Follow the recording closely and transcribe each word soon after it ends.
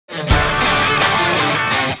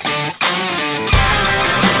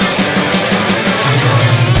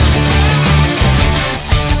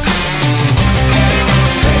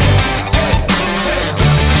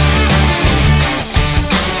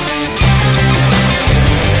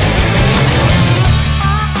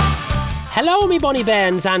Hello, me bonny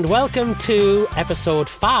bairns, and welcome to episode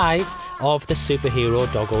 5 of the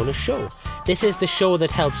Superhero Dog Owner Show. This is the show that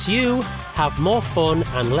helps you have more fun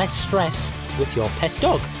and less stress with your pet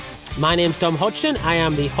dog. My name's Dom Hodgson. I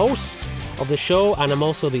am the host of the show, and I'm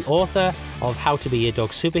also the author of How to Be a Dog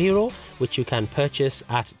Superhero, which you can purchase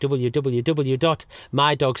at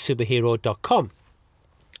www.mydogsuperhero.com.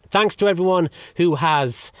 Thanks to everyone who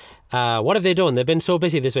has... what have they done? They've been so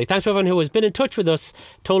busy this week. Thanks to everyone who has been in touch with us,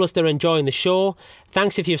 told us they're enjoying the show.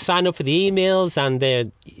 Thanks if you've signed up for the emails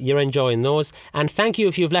and you're enjoying those. And thank you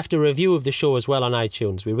if you've left a review of the show as well on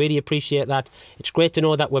iTunes. We really appreciate that. It's great to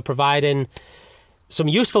know that we're providing some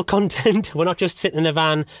useful content. We're not just sitting in a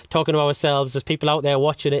van talking to ourselves. There's people out there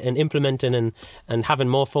watching it and implementing and having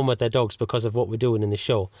more fun with their dogs because of what we're doing in the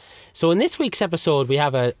show. So in this week's episode, we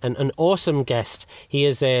have an awesome guest. He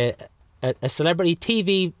is a celebrity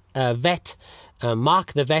TV vet,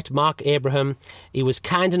 Marc Abraham. He was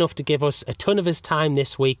kind enough to give us a ton of his time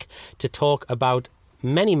this week to talk about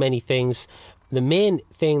many things. The main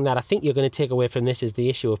thing that I think you're going to take away from this is the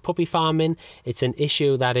issue of puppy farming. It's an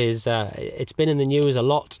issue that is, it's been in the news a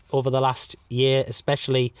lot over the last year,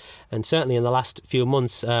 especially, and certainly in the last few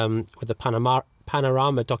months with the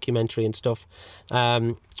Panorama documentary and stuff.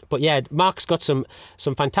 But yeah, Marc's got some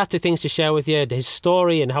fantastic things to share with you. His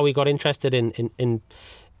story and how he got interested in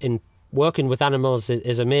working with animals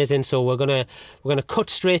is amazing. So we're gonna cut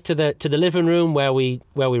straight to the living room where we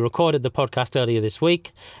recorded the podcast earlier this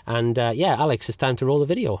week. And yeah, Alex, it's time to roll the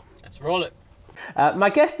video. Let's roll it. My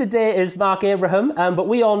guest today is Marc Abraham, but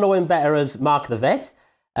we all know him better as Marc the Vet.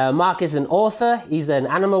 Marc is an author. He's an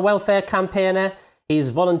animal welfare campaigner. He's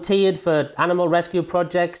volunteered for animal rescue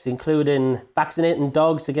projects, including vaccinating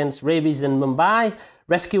dogs against rabies in Mumbai,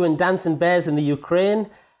 rescuing dancing bears in the Ukraine.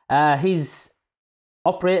 He's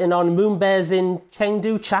operating on moon bears in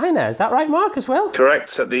Chengdu, China. Is that right, Marc, as well?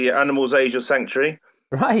 Correct, at the Animals Asia Sanctuary.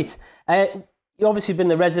 Right. You've obviously been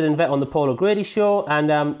the resident vet on the Paul O'Grady Show,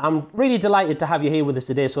 and I'm really delighted to have you here with us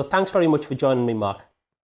today. So thanks very much for joining me, Marc.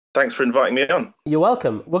 Thanks for inviting me on. You're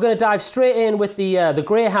welcome. We're going to dive straight in with the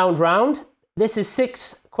greyhound round. This is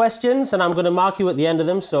 6 questions, and I'm going to mark you at the end of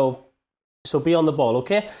them, so be on the ball,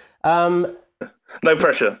 okay? No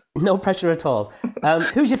pressure. No pressure at all.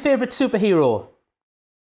 Who's your favourite superhero?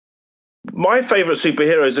 My favourite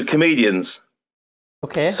superheroes are comedians.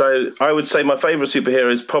 Okay. So I would say my favourite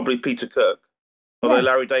superhero is probably Peter Cook, although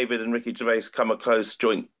Larry David and Ricky Gervais come a close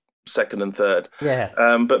joint second and third. Yeah.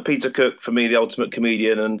 But Peter Cook, for me, the ultimate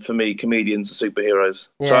comedian, and for me, comedians are superheroes.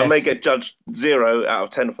 Yes. So I may get judged 0 out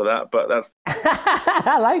of 10 for that, but that's...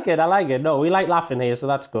 I like it. No, we like laughing here, so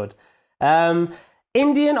that's good.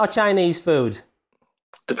 Indian or Chinese food?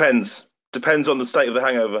 Depends on the state of the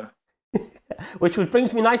hangover. Which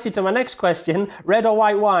brings me nicely to my next question. Red or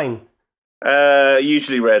white wine?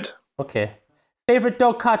 Usually red. Okay. Favourite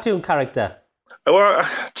dog cartoon character? Well,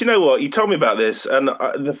 do you know what? You told me about this, and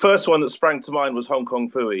the first one that sprang to mind was Hong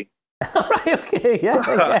Kong Phooey. Right, okay, yeah.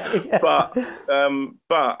 But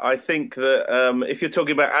I think that if you're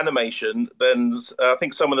talking about animation, then I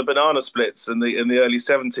think some of the banana splits in the early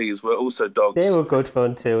 70s were also dogs. They were good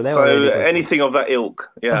fun too. So really anything of that ilk,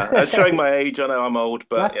 yeah. Showing my age, I know I'm old,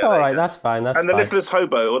 but that's all right. That's fine. And the Littlest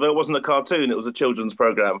Hobo, although it wasn't a cartoon, it was a children's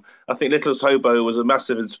program. I think Littlest Hobo was a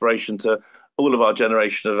massive inspiration to all of our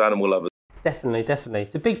generation of animal lovers. Definitely.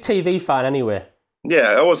 The big TV fan, anyway.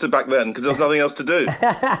 Yeah, I was back then because there was nothing else to do.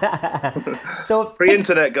 So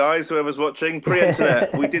pre-internet, guys, whoever's watching,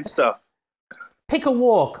 pre-internet, we did stuff. Pick a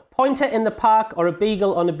walk: pointer in the park or a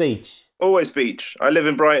beagle on the beach? Always beach. I live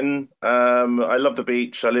in Brighton. I love the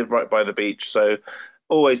beach. I live right by the beach, so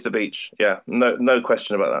always the beach. Yeah, no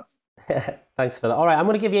question about that. Thanks for that. All right, I'm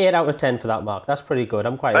going to give you 8 out of 10 for that, Marc. That's pretty good.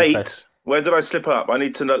 I'm quite 8. impressed. Where did I slip up? I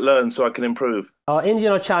need to learn so I can improve. Oh,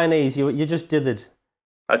 Indian or Chinese? You just did it.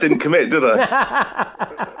 I didn't commit, did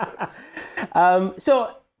I?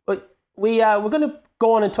 So we're going to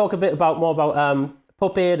go on and talk a bit more about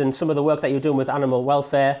Pupaid and some of the work that you're doing with animal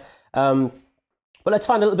welfare. But let's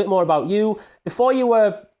find a little bit more about you. Before you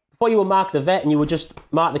were Marc the Vet and you were just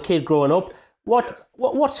Marc the Kid growing up,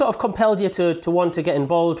 what sort of compelled you to want to get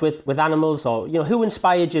involved with animals, or who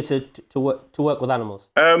inspired you to work with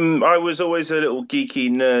animals? I was always a little geeky,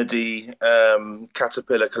 nerdy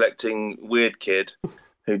caterpillar collecting weird kid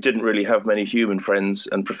who didn't really have many human friends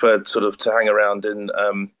and preferred sort of to hang around in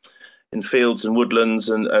fields and woodlands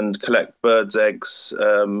and collect birds' eggs,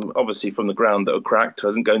 obviously from the ground that were cracked. I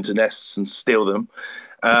didn't go into nests and steal them.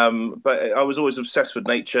 But I was always obsessed with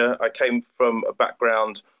nature. I came from a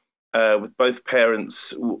background with both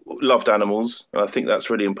parents loved animals, and I think that's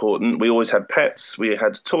really important. We always had pets. We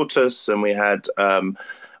had tortoise, and we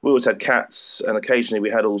always had cats, and occasionally we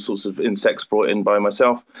had all sorts of insects brought in by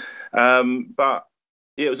myself. But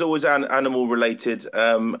it was always animal related.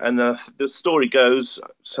 And the story goes,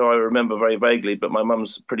 so I remember very vaguely, but my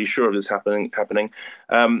mum's pretty sure of this happening.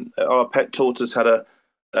 Our pet tortoise had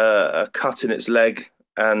a cut in its leg,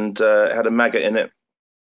 and it had a maggot in it.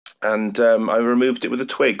 And I removed it with a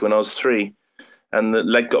twig when I was 3, and the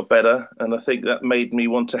leg got better. And I think that made me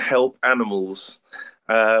want to help animals.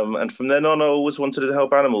 And from then on, I always wanted to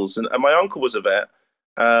help animals. And my uncle was a vet,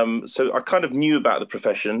 so I kind of knew about the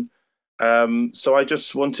profession. So I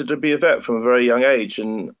just wanted to be a vet from a very young age.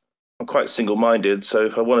 And I'm quite single-minded, so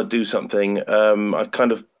if I want to do something, I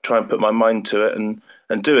kind of try and put my mind to it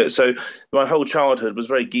and do it. So my whole childhood was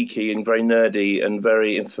very geeky and very nerdy and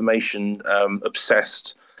very information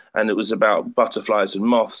obsessed. And it was about butterflies and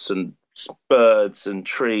moths and birds and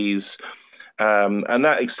trees. And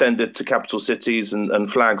that extended to capital cities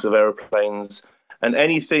and flags of aeroplanes and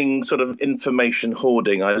anything sort of information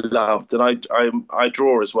hoarding I loved. And I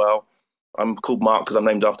draw as well. I'm called Marc because I'm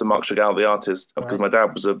named after Marc Chagall, the artist, because my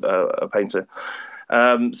dad was a painter.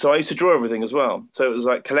 So I used to draw everything as well. So it was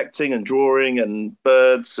like collecting and drawing and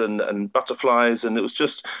birds and butterflies. And it was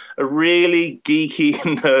just a really geeky,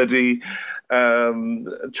 nerdy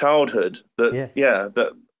childhood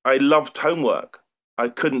that I loved homework. I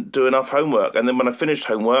couldn't do enough homework. And then when I finished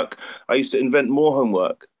homework, I used to invent more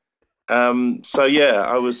homework. So yeah,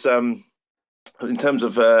 I was, in terms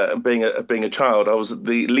of being a child, I was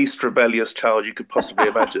the least rebellious child you could possibly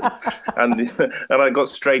imagine. and I got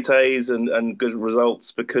straight A's and good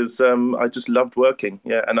results because I just loved working.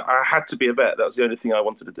 Yeah, and I had to be a vet. That was the only thing I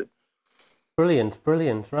wanted to do. Brilliant,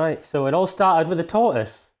 brilliant. Right. So it all started with a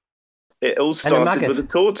tortoise. It all started with a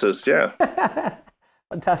tortoise, yeah.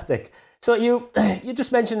 Fantastic. So you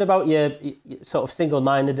just mentioned about your sort of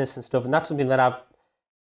single-mindedness and stuff, and that's something that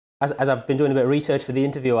as I've been doing a bit of research for the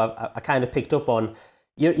interview, I kind of picked up on.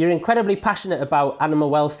 You're incredibly passionate about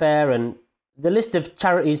animal welfare, and the list of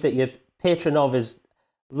charities that you're patron of is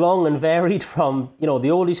long and varied, from the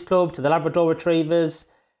Oldies Club to the Labrador Retrievers,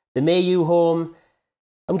 the Mayu Home.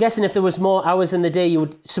 I'm guessing if there was more hours in the day, you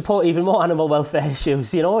would support even more animal welfare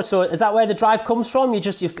issues. So is that where the drive comes from?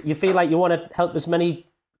 You feel like you want to help as many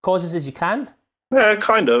causes as you can? Yeah,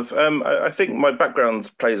 kind of. I think my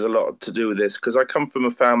background plays a lot to do with this because I come from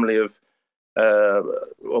a family of,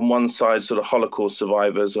 on one side, sort of Holocaust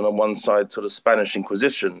survivors, and on one side, sort of Spanish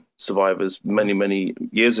Inquisition survivors many, many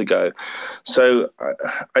years ago. So,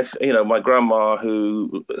 my grandma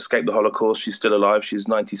who escaped the Holocaust, she's still alive. She's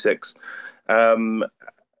 96.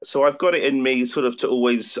 So I've got it in me sort of to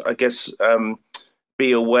always, I guess,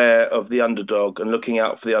 be aware of the underdog and looking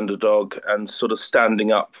out for the underdog and sort of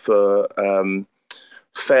standing up for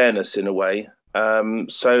fairness in a way.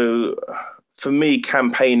 So for me,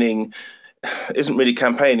 campaigning isn't really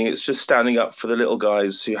campaigning. It's just standing up for the little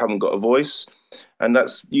guys who haven't got a voice. And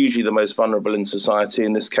that's usually the most vulnerable in society,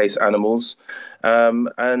 in this case, animals. And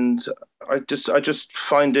I just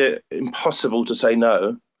find it impossible to say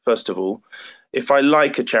no, first of all. If I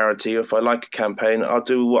like a charity or if I like a campaign, I'll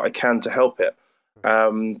do what I can to help it,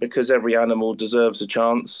 because every animal deserves a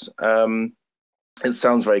chance. It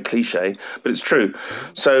sounds very cliche, but it's true.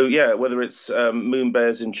 So yeah, whether it's moon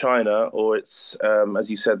bears in China or it's, as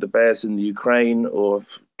you said, the bears in the Ukraine, or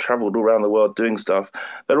traveled all around the world doing stuff,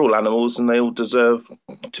 they're all animals and they all deserve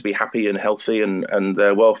to be happy and healthy and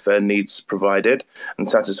their welfare needs provided and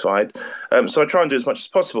satisfied. So I try and do as much as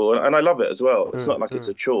possible, and I love it as well. It's not like it's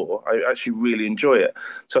a chore. I actually really enjoy it.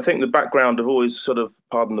 So I think the background of always sort of,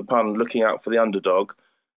 pardon the pun, looking out for the underdog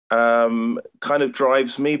kind of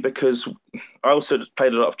drives me, because I also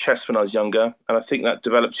played a lot of chess when I was younger, and I think that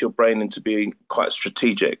develops your brain into being quite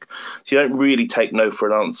strategic. So you don't really take no for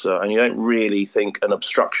an answer, and you don't really think an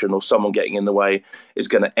obstruction or someone getting in the way is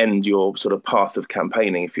going to end your sort of path of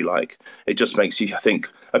campaigning, if you like. It just makes you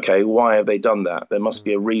think, okay, why have they done that? There must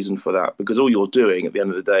be a reason for that, because all you're doing at the end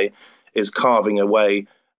of the day is carving a way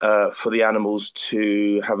for the animals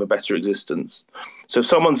to have a better existence. So if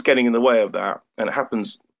someone's getting in the way of that, and it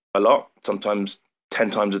happens a lot, sometimes 10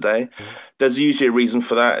 times a day, there's usually a reason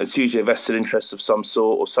for that. It's usually a vested interest of some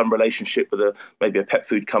sort, or some relationship with maybe a pet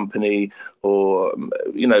food company, or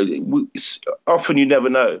often you never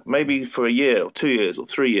know, maybe for a year or 2 years or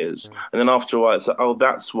 3 years, and then after a while it's like, oh,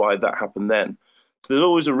 that's why that happened then. So there's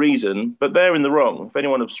always a reason, but they're in the wrong. If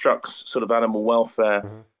anyone obstructs sort of animal welfare,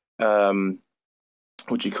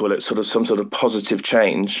 what do you call it, sort of some sort of positive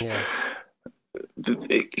change,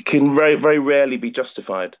 it can very, very rarely be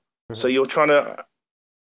justified. So you're trying to,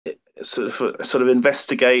 sort of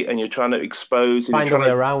investigate, and you're trying to expose, and you're Find a way trying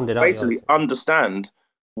to around it, aren't you? basically understand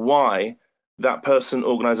why that person,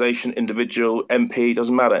 organization, individual, MP,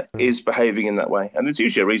 doesn't matter, is behaving in that way. And there's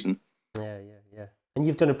usually a reason. Yeah. And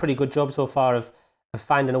you've done a pretty good job so far of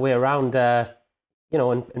finding a way around, and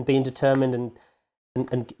being determined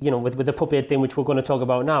and with the Pupaid thing, which we're going to talk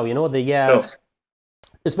about now. Sure.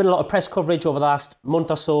 There's been a lot of press coverage over the last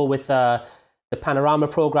month or so with the Panorama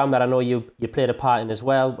program that I know you played a part in as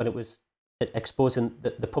well, when it was exposing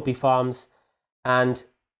the puppy farms. And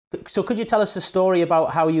so could you tell us the story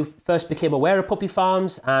about how you first became aware of puppy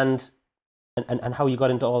farms and how you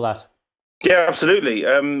got into all that? Yeah, absolutely.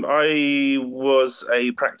 I was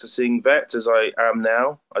a practicing vet, as I am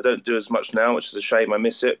now. I don't do as much now, which is a shame. I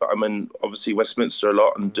miss it, but I'm in obviously Westminster a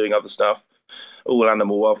lot and doing other stuff, all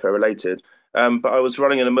animal welfare related. But I was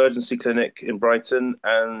running an emergency clinic in Brighton,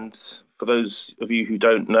 and for those of you who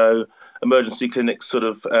don't know, emergency clinics sort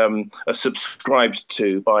of are subscribed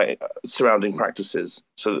to by surrounding practices.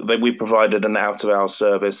 So that we provided an out-of-hours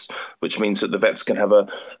service, which means that the vets can have a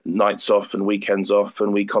nights off and weekends off,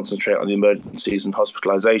 and we concentrate on the emergencies and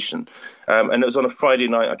hospitalisation. And it was on a Friday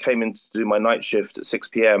night. I came in to do my night shift at 6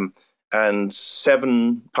 p.m. and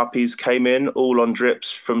 7 puppies came in, all on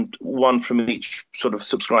drips, one from each sort of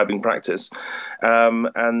subscribing practice.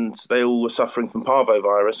 And they all were suffering from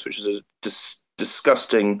parvovirus, which is a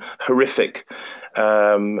disgusting, horrific,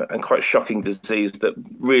 and quite shocking disease that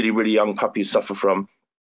really, really young puppies suffer from.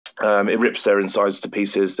 It rips their insides to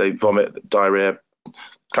pieces. They vomit, diarrhea,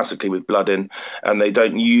 classically with blood in, and they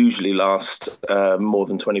don't usually last more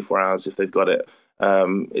than 24 hours if they've got it.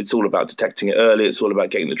 It's all about detecting it early. It's all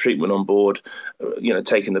about getting the treatment on board,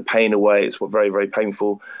 taking the pain away. It's very, very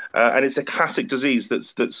painful. And it's a classic disease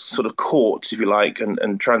that's sort of caught, if you like,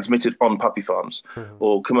 and transmitted on puppy farms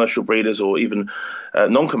or commercial breeders, or even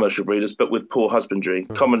non-commercial breeders, but with poor husbandry,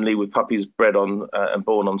 commonly with puppies bred on and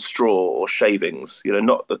born on straw or shavings,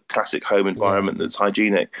 not the classic home environment that's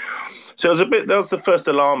hygienic. So that was the first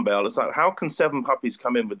alarm bell. It's like, how can 7 puppies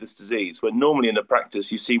come in with this disease when normally in a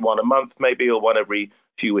practice you see one a month maybe, or one every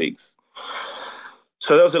few weeks?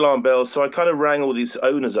 So that was alarm bells. So I kind of rang all these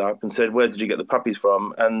owners up and said, where did you get the puppies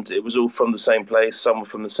from? And it was all from the same place. Some were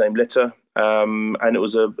from the same litter. And it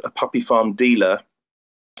was a puppy farm dealer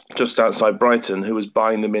just outside Brighton who was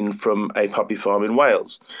buying them in from a puppy farm in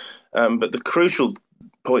Wales. But the crucial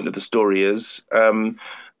point of the story is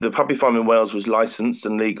the puppy farm in Wales was licensed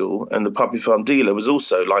and legal, and the puppy farm dealer was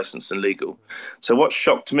also licensed and legal. So what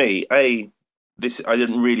shocked me, I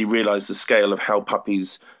didn't really realise the scale of how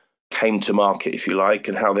puppies came to market, if you like,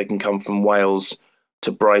 and how they can come from Wales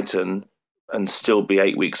to Brighton and still be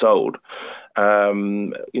 8 weeks old. How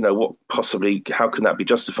can that be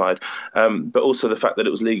justified? But also the fact that it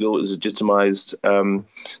was legal, it was legitimised.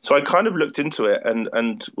 So I kind of looked into it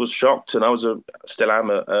and was shocked. And I still am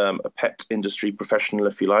a pet industry professional,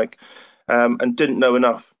 if you like, and didn't know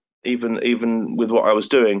enough, even with what I was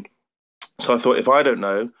doing. So I thought, if I don't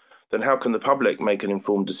know, then how can the public make an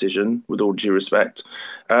informed decision, with all due respect?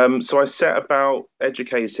 So I set about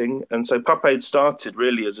educating. And so Pupaid started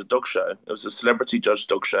really as a dog show. It was a celebrity judged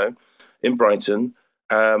dog show in Brighton,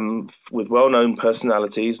 with well-known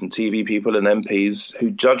personalities and TV people and MPs who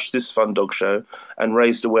judged this fun dog show and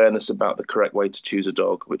raised awareness about the correct way to choose a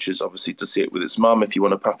dog, which is obviously to see it with its mum if you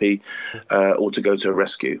want a puppy, or to go to a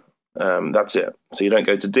rescue. That's it. So you don't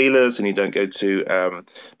go to dealers, and you don't go to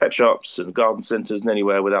pet shops and garden centres and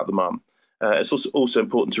anywhere without the mum. It's also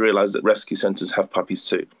important to realise that rescue centres have puppies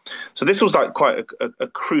too. So this was like quite a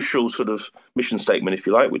crucial sort of mission statement, if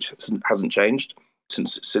you like, which hasn't changed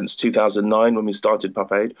since 2009 when we started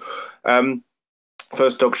Pupaid.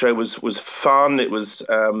 First dog show was fun. It was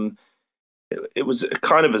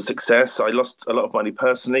kind of a success. I lost a lot of money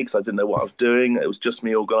personally because I didn't know what I was doing. It was just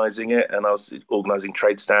me organising it, and I was organising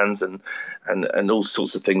trade stands, and all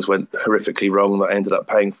sorts of things went horrifically wrong that I ended up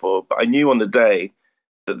paying for. But I knew on the day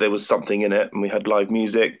that there was something in it, and we had live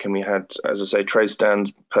music, and we had, as I say, trade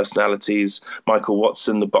stand personalities. Michael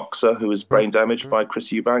Watson, the boxer who was brain damaged by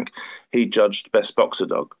Chris Eubank, he judged best boxer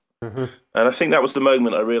dog. And I think that was the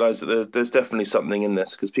moment I realised that there's definitely something in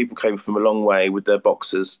this, because people came from a long way with their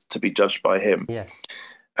boxers to be judged by him. Yeah.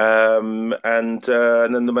 And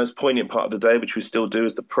then the most poignant part of the day, which we still do,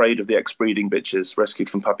 is the parade of the ex-breeding bitches rescued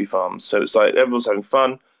from puppy farms. So it's like everyone's having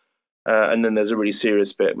fun, and then there's a really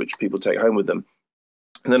serious bit which people take home with them.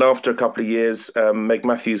 And then after a couple of years, Meg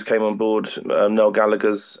Matthews came on board, Noel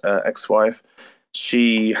Gallagher's ex-wife.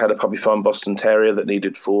 She had a puppy farm Boston Terrier that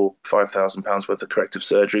needed £5,000 worth of corrective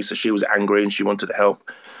surgery. So she was angry and she wanted to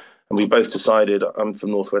help. And we both decided, I'm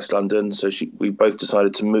from Northwest London, so we both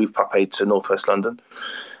decided to move Pupaid to Northwest London.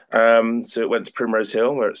 So it went to Primrose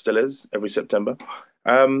Hill, where it still is every September.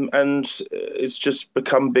 And it's just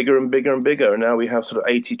become bigger and bigger and bigger. And now we have sort of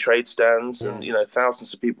 80 trade stands, and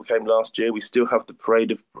thousands of people came last year. We still have the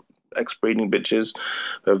parade of ex-breeding bitches.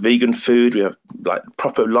 We have vegan food. We have like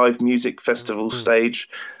proper live music festival stage.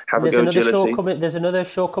 Have a go agility. There's another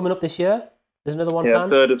show coming up this year. There's another one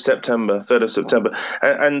planned? 3rd of September.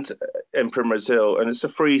 And in Primrose Hill. And it's a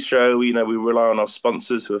free show. We rely on our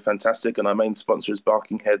sponsors, who are fantastic, and our main sponsor is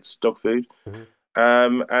Barking Heads Dog Food.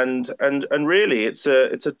 And really it's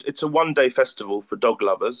a one-day festival for dog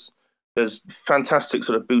lovers. There's fantastic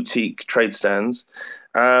sort of boutique trade stands.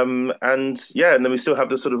 And then we still have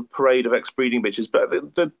the sort of parade of ex-breeding bitches.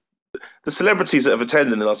 But the celebrities that have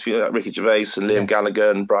attended in the last few years, like Ricky Gervais and Liam Gallagher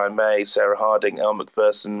and Brian May, Sarah Harding, Elle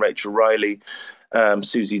Macpherson, Rachel Riley,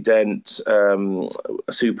 Susie Dent,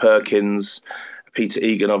 Sue Perkins, Peter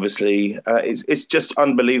Egan, obviously. It's just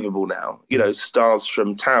unbelievable now. Stars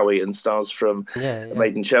from Towie and stars from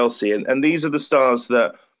Made in Chelsea. And these are the stars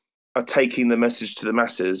that are taking the message to the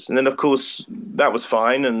masses. And then, of course, that was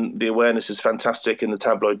fine, and the awareness is fantastic in the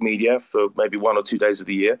tabloid media for maybe 1 or 2 days of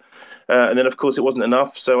the year. And then, of course, it wasn't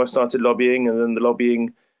enough, so I started lobbying, and then the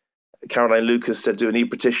lobbying, Caroline Lucas said do an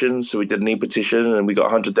e-petition, so we did an e-petition, and we got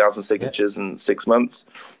 100,000 signatures in 6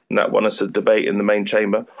 months, and that won us a debate in the main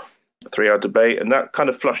chamber. 3-hour debate, and that kind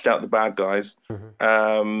of flushed out the bad guys,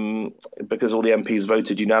 because all the MPs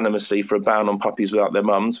voted unanimously for a ban on puppies without their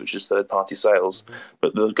mums, which is third-party sales.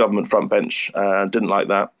 But the government front bench didn't like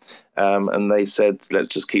that, and they said, let's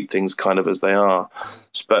just keep things kind of as they are.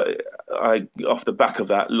 But off the back of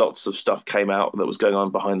that, lots of stuff came out that was going on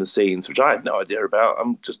behind the scenes, which I had no idea about.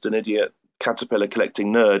 I'm just an idiot caterpillar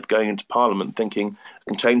collecting nerd going into Parliament thinking I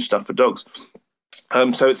can change stuff for dogs.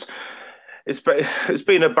 So it's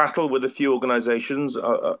been a battle with a few organisations.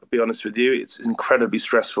 I'll be honest with you, it's incredibly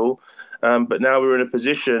stressful. But now we're in a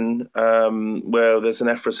position where there's an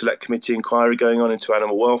EFRA Select Committee inquiry going on into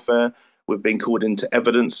animal welfare. We've been called into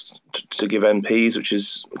evidence to give MPs, which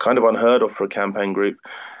is kind of unheard of for a campaign group.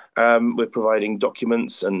 We're providing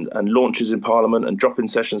documents and launches in Parliament and drop-in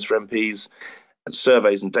sessions for MPs, and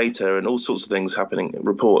surveys and data and all sorts of things happening,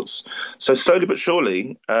 reports. So slowly but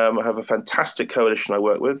surely, I have a fantastic coalition I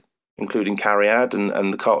work with, including Cariad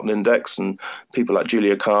and the Carlton Index and people like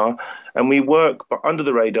Julia Carr. And we work under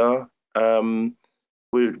the radar.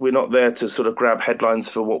 We're not there to sort of grab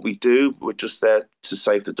headlines for what we do. We're just there to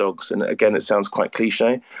save the dogs. And again, it sounds quite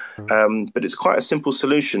cliche, but it's quite a simple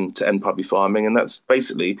solution to end puppy farming. And that's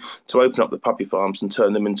basically to open up the puppy farms and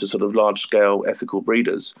turn them into sort of large-scale ethical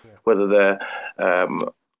breeders, whether they're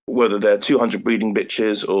 200 breeding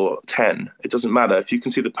bitches or 10. It doesn't matter. If you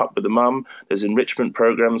can see the pup with the mum, there's enrichment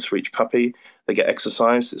programs for each puppy. They get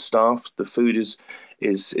exercise, it's staffed, the food is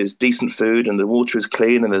decent food, and the water is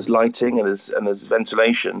clean, and there's lighting, and there's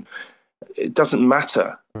ventilation. It doesn't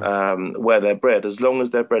matter where they're bred, as long as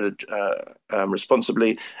they're bred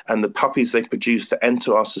responsibly, and the puppies they produce that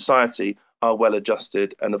enter our society are well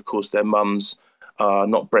adjusted, and of course their mums are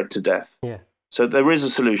not bred to death. So there is a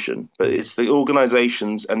solution, but it's the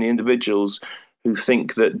organisations and the individuals who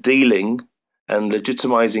think that dealing and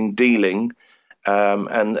legitimising dealing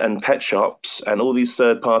and pet shops and all these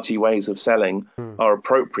third-party ways of selling are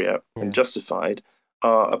appropriate and justified,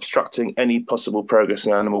 are obstructing any possible progress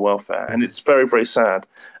in animal welfare. And it's very, very sad.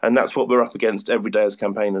 And that's what we're up against every day as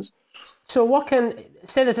campaigners. So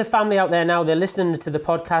say there's a family out there now, they're listening to the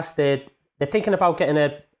podcast, they're thinking about getting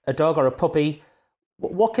a dog or a puppy.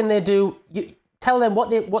 What can they do? Tell them what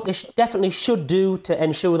they definitely should do to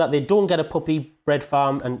ensure that they don't get a puppy bred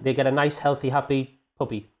farm and they get a nice, healthy, happy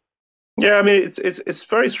puppy. Yeah, I mean, it's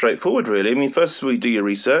very straightforward, really. I mean, first of all, you do your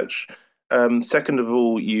research. Second of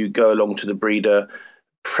all, you go along to the breeder,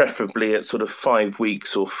 preferably at sort of 5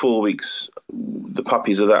 weeks or 4 weeks. The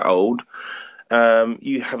puppies are that old.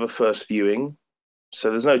 You have a first viewing, so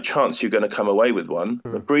there's no chance you're going to come away with one.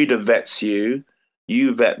 The breeder vets you.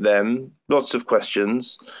 You vet them, lots of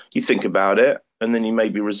questions, you think about it, and then you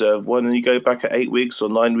maybe reserve one, and you go back at 8 weeks or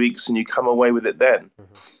 9 weeks, and you come away with it then.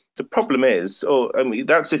 The problem is,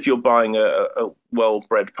 that's if you're buying a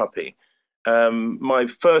well-bred puppy. My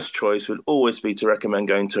first choice would always be to recommend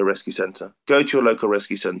going to a rescue centre. Go to your local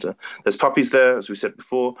rescue centre. There's puppies there, as we said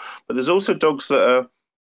before, but there's also dogs that are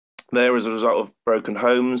there as a result of broken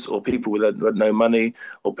homes, or people with no money,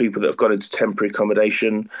 or people that have gone into temporary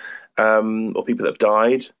accommodation, or people that have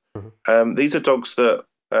died. These are dogs that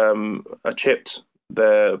are chipped.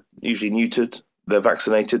 They're usually neutered. They're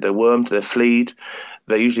vaccinated. They're wormed. They're fleed.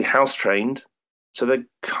 They're usually house trained. So they're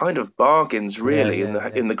kind of bargains, really,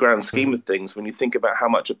 in the grand scheme of things. When you think about how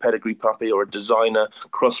much a pedigree puppy or a designer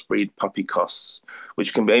crossbreed puppy costs,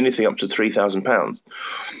 which can be anything up to £3,000.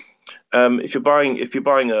 If you're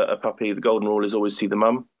buying a puppy, the golden rule is always see the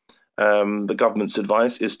mum. The government's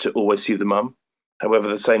advice is to always see the mum. However,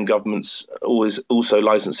 the same government's always also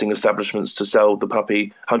licensing establishments to sell the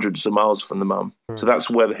puppy hundreds of miles from the mum. So that's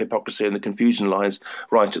where the hypocrisy and the confusion lies,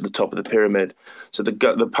 right at the top of the pyramid. So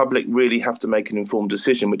the public really have to make an informed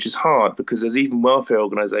decision, which is hard because there's even welfare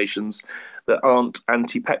organisations that aren't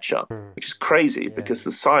anti-pet shop, which is crazy because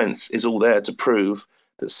the science is all there to prove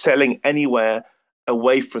that selling anywhere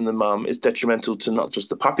away from the mum is detrimental to not just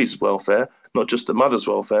the puppy's welfare, not just the mother's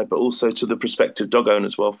welfare, but also to the prospective dog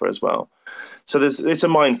owner's welfare as well. So it's a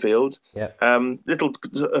minefield. Yeah.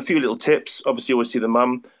 A few little tips. Obviously, always see the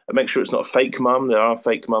mum. Make sure it's not a fake mum. There are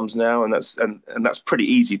fake mums now, and that's pretty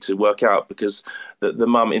easy to work out because the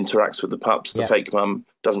mum interacts with the pups. The fake mum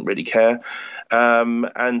doesn't really care.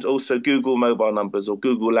 And also Google mobile numbers or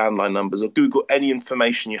Google landline numbers or Google any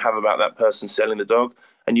information you have about that person selling the dog,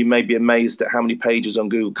 and you may be amazed at how many pages on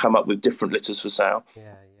Google come up with different litters for sale.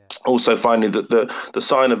 Also finding that the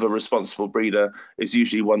sign of a responsible breeder is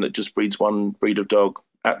usually one that just breeds one breed of dog,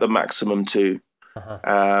 at the maximum two,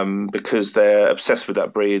 because they're obsessed with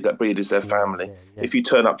that breed. That breed is their family. If you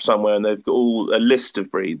turn up somewhere and they've got a list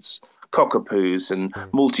of breeds, cockapoos and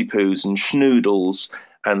multipoos and schnoodles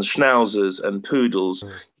and schnauzers and poodles,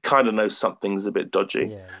 you kind of know something's a bit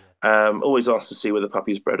dodgy. Always ask to see where the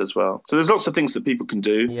puppy's bred as well. So there's lots of things that people can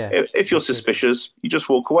do. If you're suspicious, you just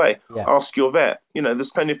walk away. Ask your vet.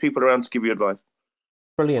 There's plenty of people around to give you advice.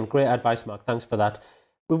 Brilliant. Great advice, Mark. Thanks for that.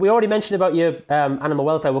 We already mentioned about your animal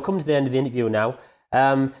welfare. We'll come to the end of the interview now.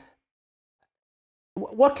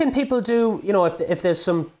 What can people do, if there's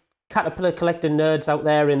some caterpillar collecting nerds out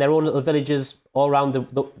there in their own little villages all around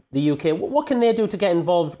the UK, what can they do to get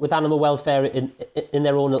involved with animal welfare in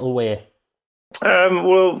their own little way?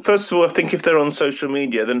 Well, first of all, I think if they're on social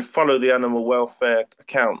media, then follow the animal welfare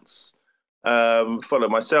accounts. Follow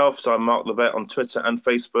myself, so I'm Mark the Vet on Twitter and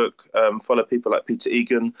Facebook. Follow people like Peter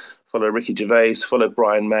Egan, follow Ricky Gervais, follow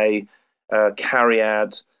Brian May,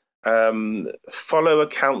 Cariad. Follow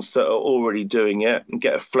accounts that are already doing it and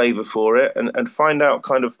get a flavour for it, and find out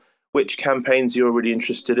kind of which campaigns you're really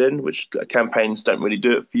interested in, which campaigns don't really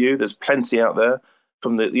do it for you. There's plenty out there.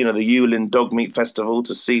 From the Yulin Dog Meat Festival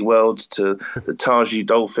to SeaWorld to the Taji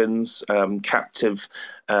Dolphins, captive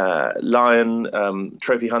lion,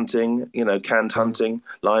 trophy hunting, canned hunting,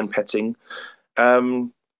 lion petting.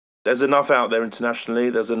 There's enough out there internationally.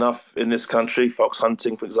 There's enough in this country, fox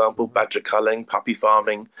hunting, for example, badger culling, puppy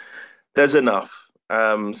farming. There's enough.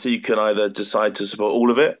 So you can either decide to support all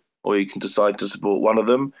of it or you can decide to support one of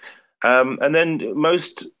them. And then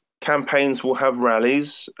most campaigns will have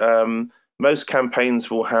rallies. Most campaigns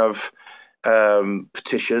will have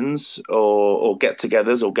petitions or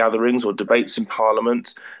get-togethers or gatherings or debates in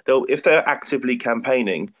Parliament. If they're actively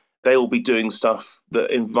campaigning, they will be doing stuff that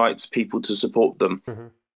invites people to support them.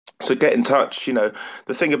 So get in touch. The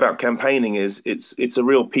thing about campaigning is it's a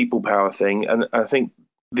real people power thing, and I think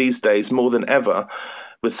these days more than ever,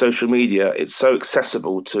 with social media, it's so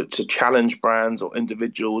accessible to challenge brands or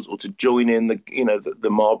individuals or to join in the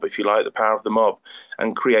mob, if you like, the power of the mob,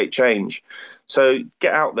 and create change. So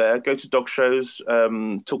get out there, go to dog shows,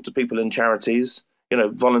 talk to people in charities,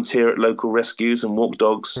 volunteer at local rescues and walk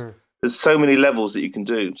dogs. There's so many levels that you can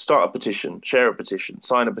do. Start a petition, share a petition,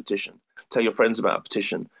 sign a petition, tell your friends about a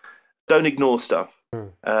petition. Don't ignore stuff,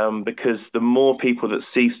 because the more people that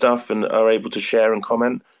see stuff and are able to share and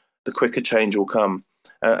comment, the quicker change will come.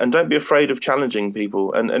 And don't be afraid of challenging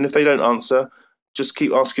people. And if they don't answer, just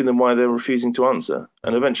keep asking them why they're refusing to answer.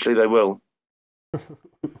 And eventually they will.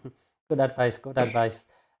 Good advice. Good advice.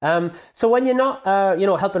 So when you're not,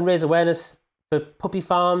 helping raise awareness for puppy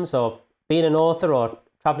farms or being an author or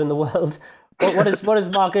traveling the world, what does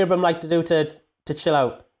Marc Abraham like to do to chill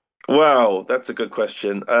out? Wow, that's a good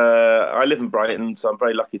question. I live in Brighton, so I'm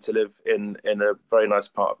very lucky to live in a very nice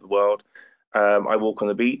part of the world. I walk on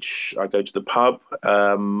the beach. I go to the pub.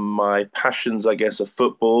 My passions, I guess, are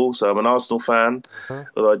football. So I'm an Arsenal fan.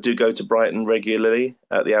 Although I do go to Brighton regularly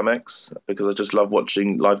at the Amex because I just love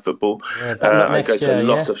watching live football. I go to a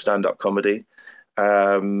lot of stand-up comedy.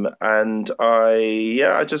 And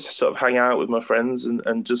I just sort of hang out with my friends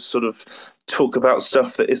and just sort of talk about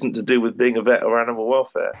stuff that isn't to do with being a vet or animal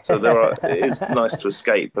welfare. So it is nice to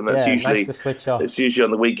escape, and that's usually nice to switch off. It's usually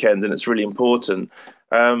on the weekend, and it's really important.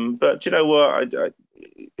 But you know what?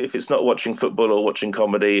 If it's not watching football or watching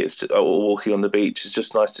comedy, or walking on the beach, it's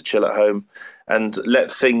just nice to chill at home and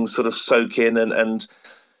let things sort of soak in. And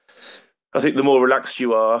I think the more relaxed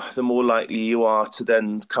you are, the more likely you are to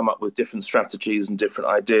then come up with different strategies and different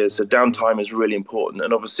ideas. So downtime is really important.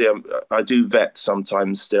 And obviously I do vet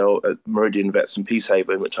sometimes still at Meridian Vets and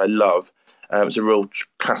Peacehaven, which I love. It's a real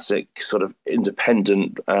classic sort of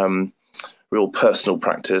independent, real personal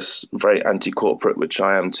practice, very anti-corporate, which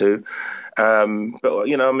I am too. But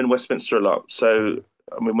I'm in Westminster a lot, so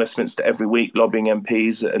I'm in Westminster every week lobbying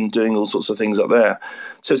MPs and doing all sorts of things up there.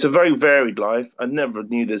 So it's a very varied life. I never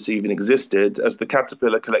knew this even existed. As the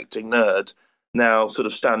caterpillar collecting nerd, now sort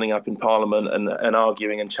of standing up in Parliament and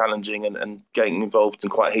arguing and challenging and getting involved in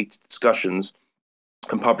quite heated discussions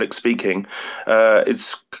and public speaking,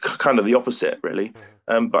 it's kind of the opposite, really.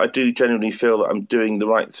 But I do genuinely feel that I'm doing the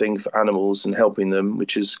right thing for animals and helping them,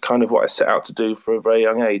 which is kind of what I set out to do for a very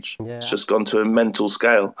young age. Yeah. It's just gone to a mental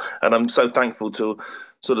scale. And I'm so thankful to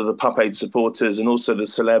sort of the Pupaid supporters and also the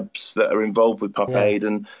celebs that are involved with Pupaid,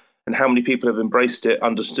 and how many people have embraced it,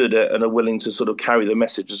 understood it, and are willing to sort of carry the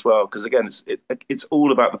message as well. Because again, it's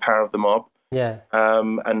all about the power of the mob,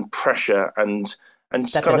 and pressure and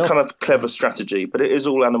kind of clever strategy. But it is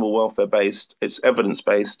all animal welfare based. It's evidence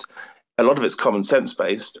based. A lot of it's common sense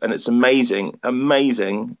based, and it's amazes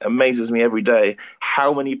me every day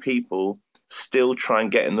how many people still try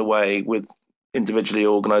and get in the way with individually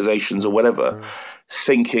organizations or whatever,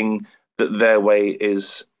 thinking that their way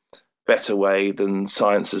is better way than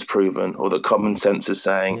science has proven, or that common sense is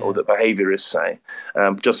saying, or that behavior is saying,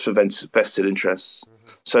 just for vested interests.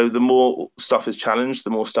 So the more stuff is challenged,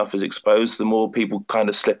 the more stuff is exposed, the more people kind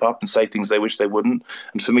of slip up and say things they wish they wouldn't.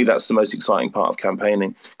 And for me, that's the most exciting part of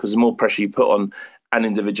campaigning, because the more pressure you put on an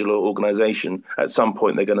individual or organisation, at some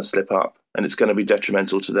point they're going to slip up, and it's going to be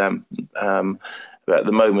detrimental to them. But at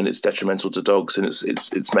the moment, it's detrimental to dogs, and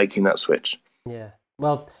it's making that switch. Yeah.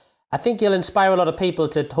 Well, I think you'll inspire a lot of people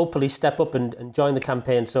to hopefully step up and join the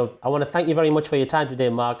campaign. So I want to thank you very much for your time today,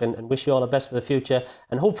 Mark, and wish you all the best for the future.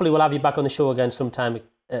 And hopefully we'll have you back on the show again sometime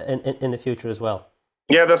in the future as well.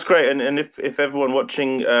 Yeah, that's great. And if everyone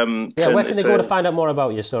watching, where can they go to find out more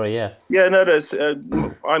about you? Sorry,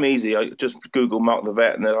 I'm easy. I just Google Mark the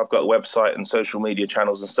Vet, and then I've got a website and social media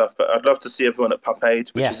channels and stuff. But I'd love to see everyone at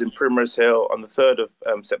Pupaid, which is in Primrose Hill on the 3rd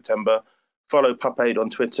of September. Follow Pupaid on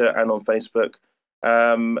Twitter and on Facebook.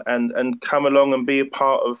 And come along and be a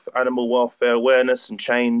part of animal welfare awareness and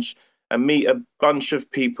change, and meet a bunch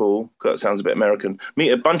of people. That sounds a bit American.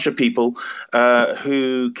 Meet a bunch of people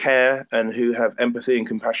who care and who have empathy and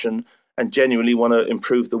compassion and genuinely want to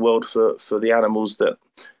improve the world for the animals that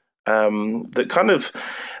kind of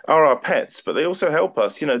are our pets, but they also help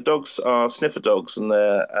us. Dogs are sniffer dogs, and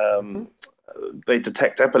they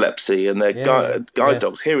detect epilepsy, and they're guide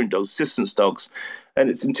dogs, hearing dogs, assistance dogs. And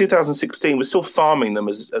it's in 2016, we're still farming them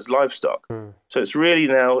as livestock. So it's really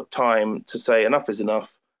now time to say enough is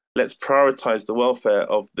enough. Let's prioritize the welfare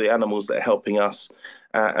of the animals that are helping us,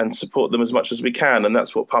 and support them as much as we can. And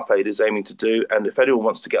that's what Pupaid is aiming to do. And if anyone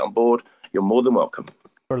wants to get on board, you're more than welcome.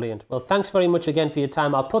 Brilliant. Well, thanks very much again for your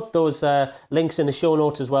time. I'll put those links in the show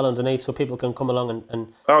notes as well underneath, so people can come along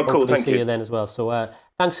and cool. Thank see you then as well. So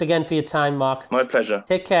thanks again for your time, Mark. My pleasure.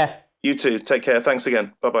 Take care. You too. Take care. Thanks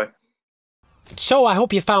again. Bye-bye. So I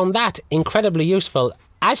hope you found that incredibly useful.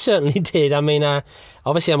 I certainly did. I mean,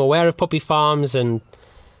 obviously I'm aware of puppy farms, and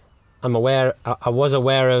I was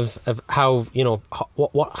aware of how,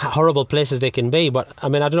 what horrible places they can be. But I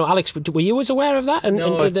mean, I don't know, Alex, were you as aware of that?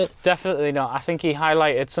 No, definitely not. I think he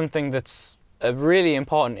highlighted something that's a really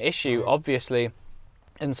important issue, obviously,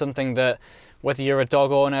 and something that, whether you're a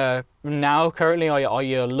dog owner now currently or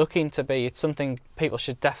you're looking to be, it's something people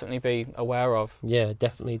should definitely be aware of. Yeah,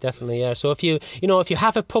 definitely. Yeah. So if you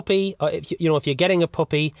have a puppy, or if you're getting a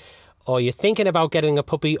puppy, or you're thinking about getting a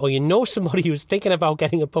puppy, or you know somebody who's thinking about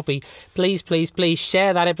getting a puppy, please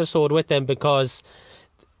share that episode with them, because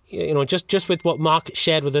just with what Mark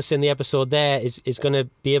shared with us in the episode there is going to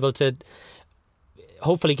be able to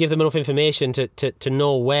hopefully give them enough information to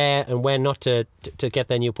know where and where not to get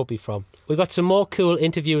their new puppy from. We've got some more cool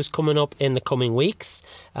interviews coming up in the coming weeks,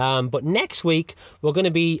 but next week we're going to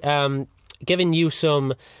be giving you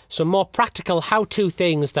some more practical how-to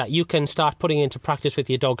things that you can start putting into practice with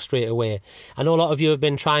your dog straight away. I know a lot of you have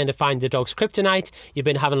been trying to find the dog's kryptonite. You've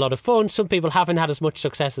been having a lot of fun. Some people haven't had as much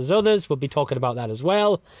success as others. We'll be talking about that as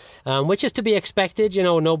well, which is to be expected.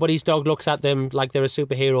 Nobody's dog looks at them like they're a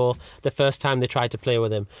superhero the first time they try to play with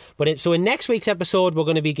them. So in next week's episode, we're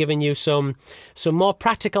going to be giving you some more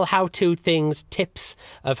practical how-to things, tips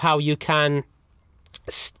of how you can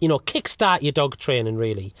kickstart your dog training,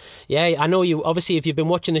 really. Yeah, I know you, obviously, if you've been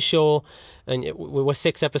watching the show, and we're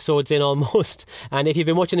 6 episodes in almost, and if you've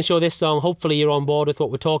been watching the show this long, hopefully you're on board with what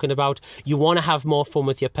we're talking about. You want to have more fun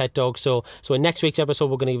with your pet dog. So in next week's episode,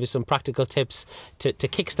 we're going to give you some practical tips to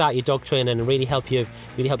kickstart your dog training and really help you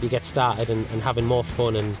get started and having more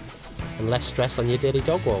fun and and less stress on your daily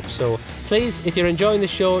dog walks. So please, if you're enjoying the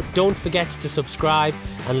show, don't forget to subscribe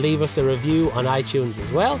and leave us a review on iTunes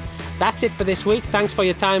as well. That's it for this week. Thanks for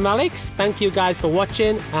your time, Alex. Thank you guys for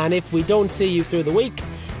watching, and if we don't see you through the week,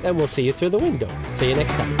 then we'll see you through the window. See you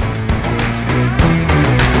next time.